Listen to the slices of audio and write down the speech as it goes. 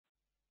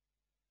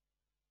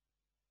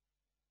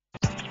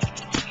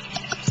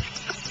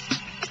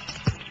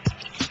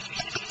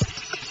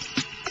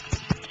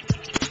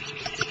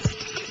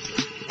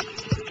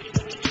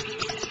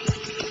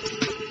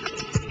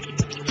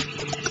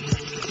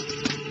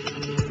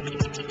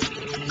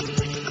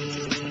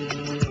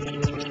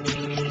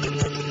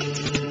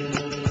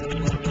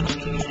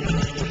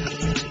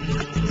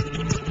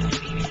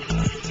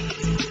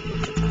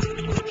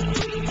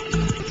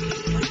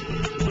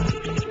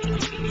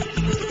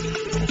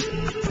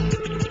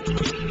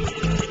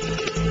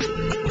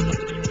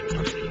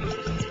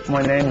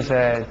My name is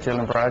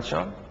Dylan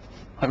Bradshaw.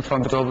 I'm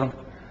from Dublin.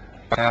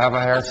 I have a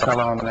hair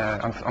salon.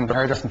 I'm a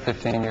hairdresser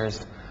 15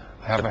 years.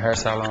 I have a hair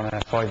salon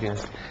 5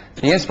 years.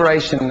 The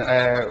inspiration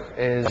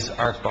is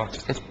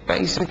Artbox. It's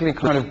basically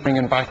kind of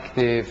bringing back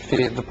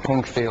the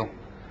punk feel.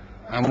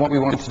 And what we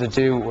wanted to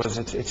do was,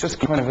 it's just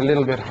kind of a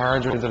little bit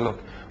harder to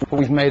look, but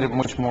we've made it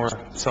much more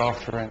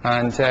softer.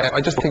 And I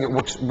just think it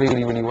works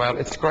really, really well.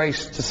 It's great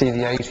to see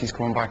the 80s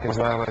coming back as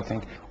well, I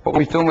think. What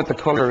we've done with the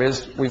colour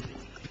is,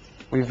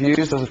 we've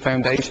used as a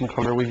foundation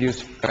colour, we've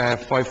used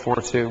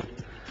 542.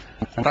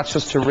 And that's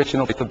just to richen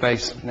up the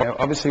base. Now,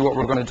 obviously what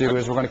we're going to do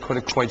is we're going to cut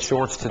it quite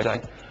short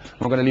today.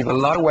 We're going to leave a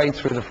lot of weight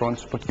through the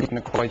front, but keeping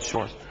it quite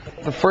short.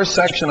 The first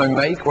section I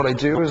make, what I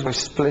do is I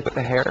split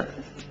the hair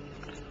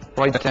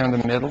right down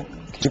the middle.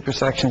 Keep your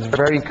sections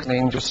very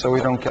clean, just so we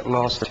don't get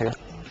lost here.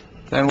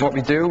 Then what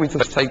we do, we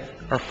just take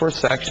our first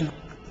section.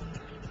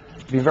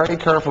 Be very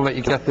careful that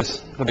you get the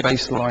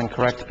baseline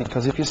correct,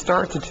 because if you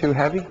start it too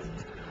heavy,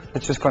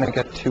 it's just going to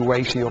get too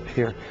weighty up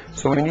here.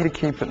 So we need to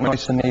keep it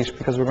nice and neat,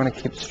 because we're going to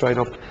keep it straight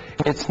up.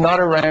 It's not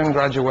a round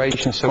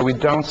graduation, so we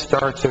don't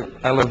start to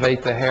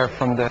elevate the hair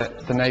from the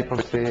nape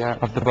of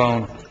the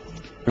bone.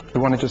 We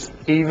want to just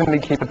evenly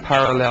keep it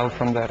parallel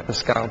from the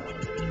scalp.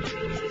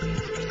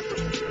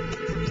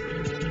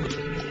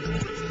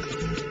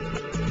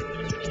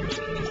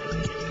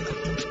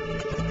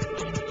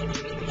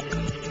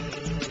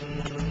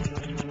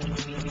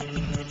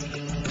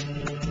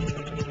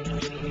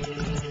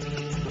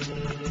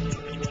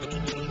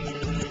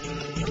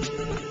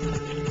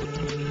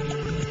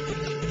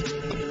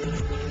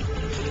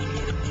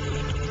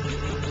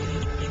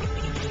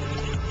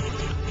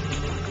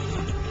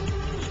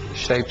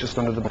 Shape just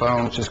under the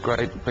bone, which is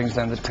great, brings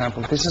down the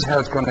temple. This is how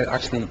it's going to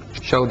actually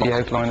show the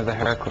outline of the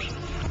haircut.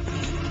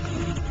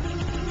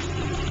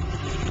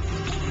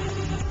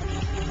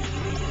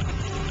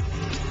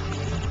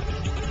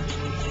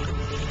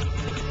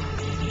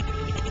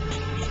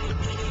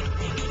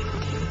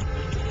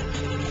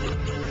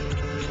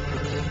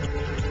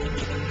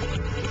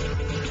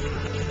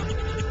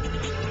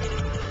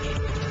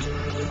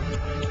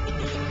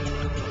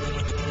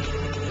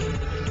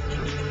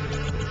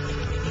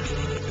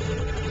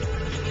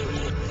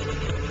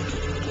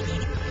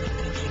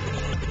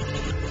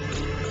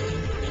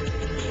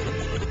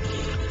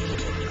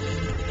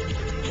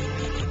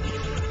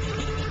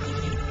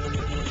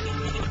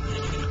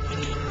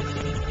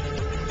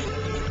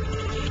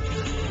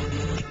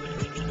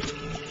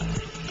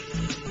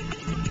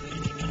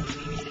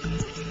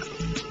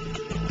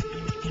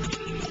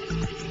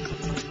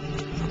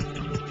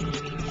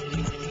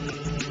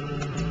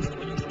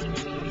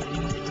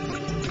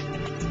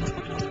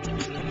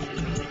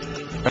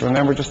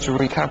 Remember, just to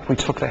recap, we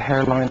took the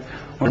hairline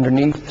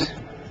underneath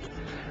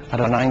at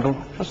an angle,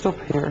 just up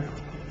here.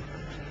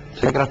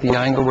 So you got the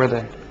angle where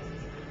the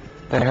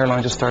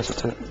hairline just starts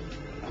to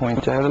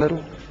point out a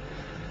little.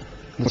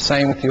 And the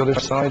same with the other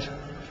side,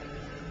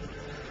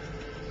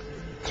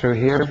 through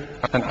here.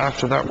 And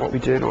after that, what we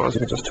did was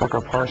we just took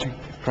our parting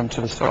from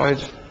to the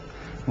side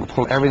and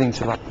pulled everything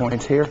to that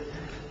point here.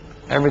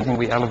 Everything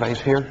we elevate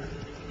here.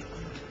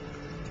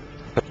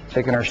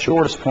 Taking our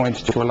shortest point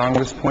to our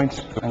longest point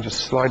and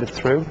just slide it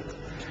through.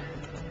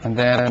 And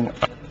then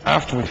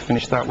after we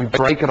finish that, we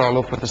break it all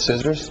up with the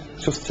scissors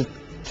just to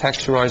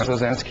texturize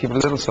those ends, keep it a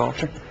little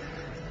softer.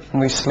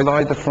 And we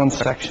slide the front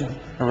section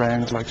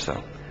around like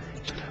so.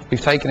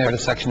 We've taken out a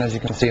section, as you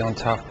can see, on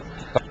top,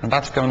 and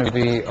that's going to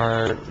be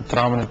our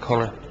dominant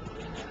color.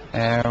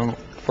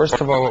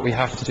 First of all, what we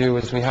have to do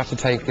is we have to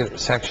take it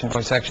section by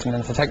section,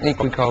 and it's a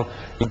technique we call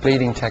the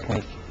bleeding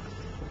technique.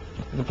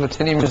 The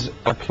platinum is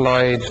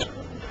applied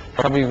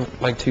probably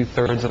like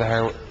 2/3 of the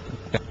hair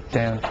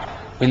down.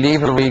 We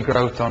leave a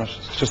regrowth on it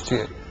just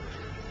to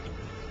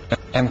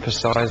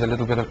emphasize a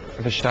little bit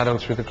of a shadow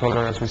through the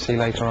colour, as we see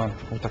later on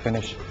with the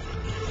finish.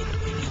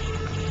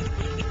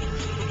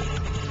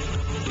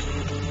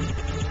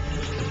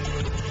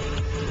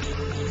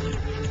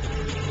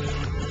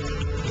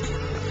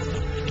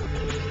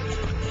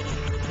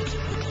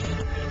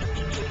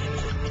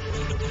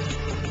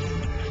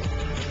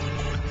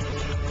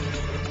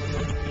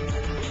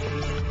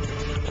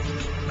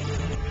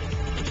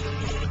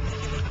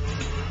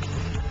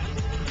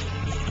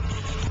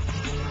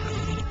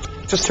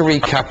 Just to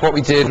recap, what we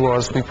did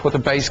was we put the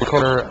base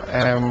colour,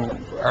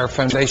 our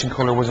foundation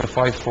colour was a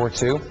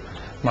 542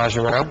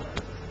 Majorelle,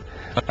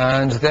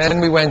 and then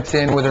we went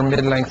in with our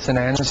mid-lengths and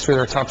ends through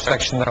our top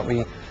section that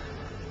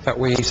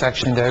we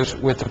sectioned out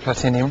with the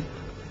platinum,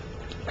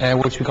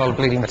 which we call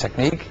bleeding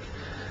technique.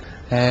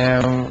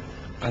 And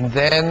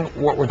then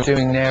what we're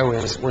doing now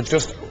is we're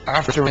just,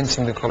 after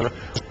rinsing the colour,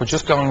 we're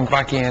just going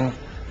back in,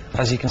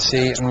 as you can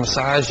see, and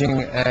massaging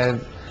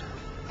the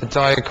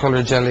dye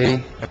colour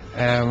jelly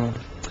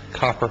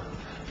copper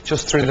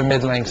just through the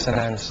mid-lengths and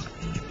ends.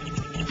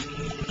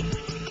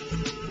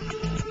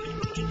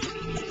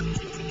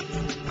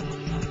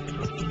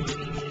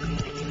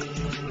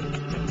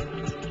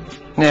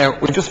 Now,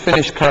 we just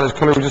finished Carla's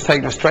colour. We're just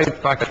taking it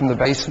straight back from the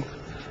basin.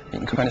 You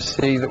can kind of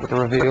see that with the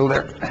reveal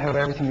there, how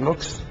everything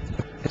looks.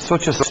 It's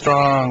such a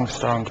strong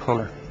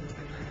colour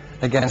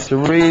against a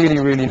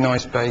really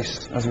nice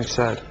base, as we've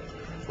said.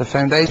 The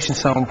foundation's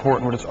so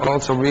important, but it's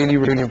also really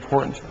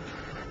important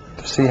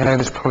to see how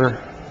this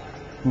colour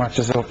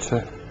matches up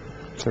to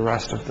the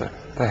rest of the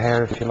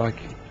hair, if you like.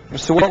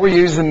 So what we're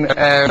using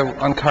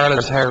on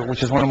Carla's hair,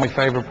 which is one of my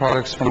favourite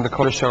products from the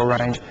Colour Show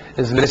range,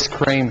 is this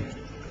cream.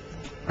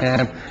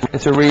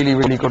 It's a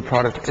really good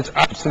product. It's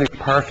absolutely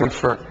perfect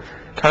for...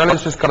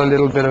 Carla's just got a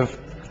little bit of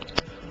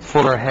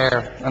fuller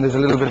hair, and there's a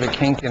little bit of a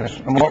kink in it.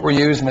 And what we're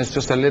using is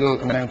just a little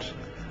amount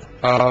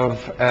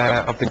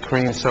of the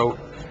cream. So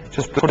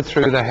just put it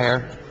through the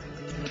hair.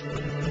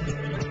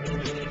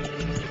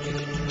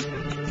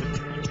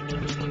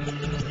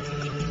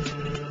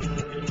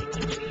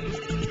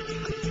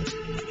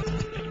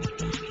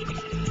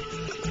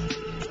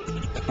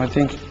 I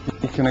think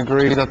you can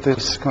agree that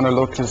this kind of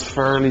look is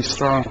fairly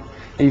strong,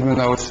 even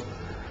though it's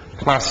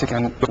classic.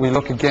 And we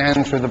look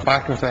again through the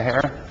back of the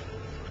hair.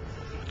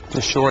 It's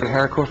a short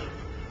haircut,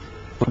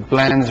 but it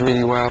blends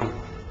really well.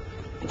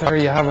 There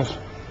you have it,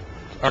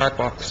 art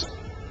box.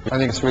 I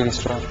think it's really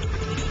strong.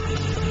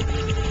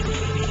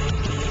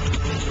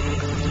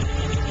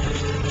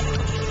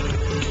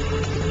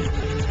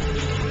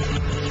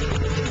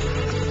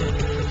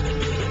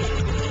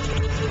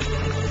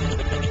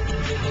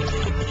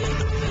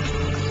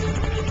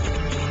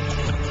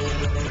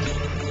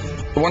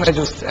 I want to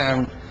just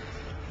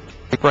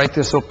break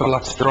this up a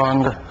lot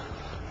stronger.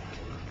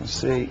 You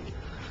see,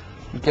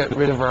 get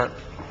rid of our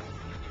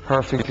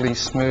perfectly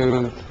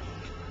smooth,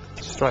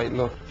 straight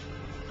look,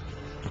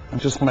 and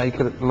just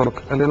make it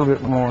look a little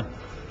bit more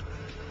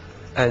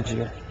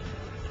edgier.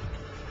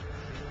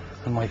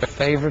 And my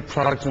favourite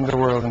product in the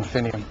world,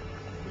 Infinium.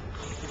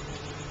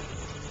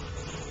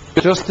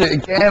 Just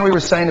again, we were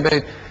saying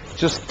about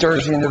just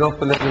dirtying it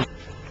up a little.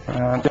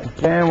 And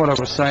again, what I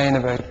was saying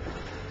about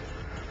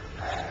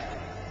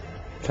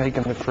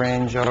taking the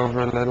fringe over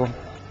a little,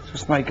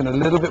 just making it a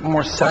little bit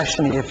more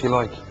sessiony, if you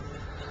like.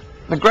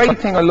 The great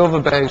thing I love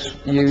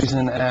about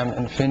using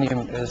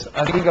Infinium is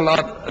I think a lot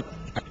of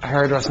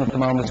hairdressing at the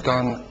moment has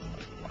gone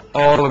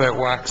all about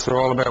wax or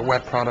all about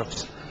wet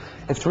products.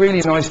 It's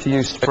really nice to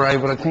use spray,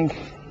 but I think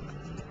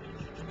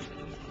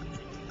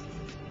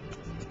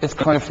it's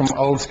kind of from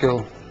old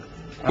school,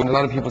 and a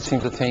lot of people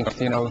seem to think,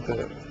 you know,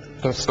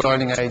 the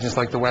styling agents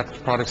like the wet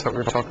products that we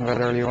were talking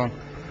about earlier on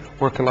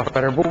work a lot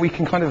better, but we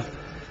can kind of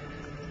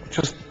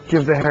just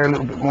give the hair a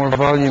little bit more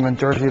volume and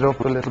dirty it up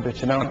a little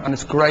bit, you know, and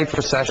it's great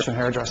for session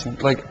hairdressing.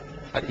 Like,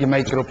 you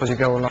make it up as you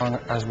go along,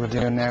 as we're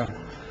doing now,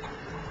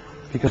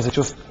 because it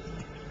just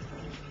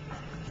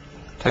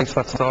takes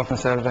that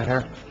softness out of the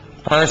hair.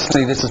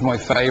 Personally, this is my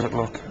favourite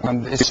look,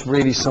 and this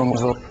really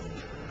sums up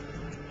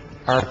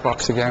Art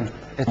Box again.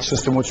 It's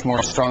just a much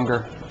more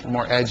stronger,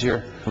 more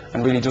edgier,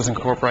 and really does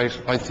incorporate,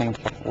 I think,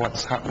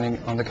 what's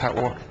happening on the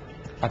catwalk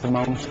at the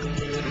moment.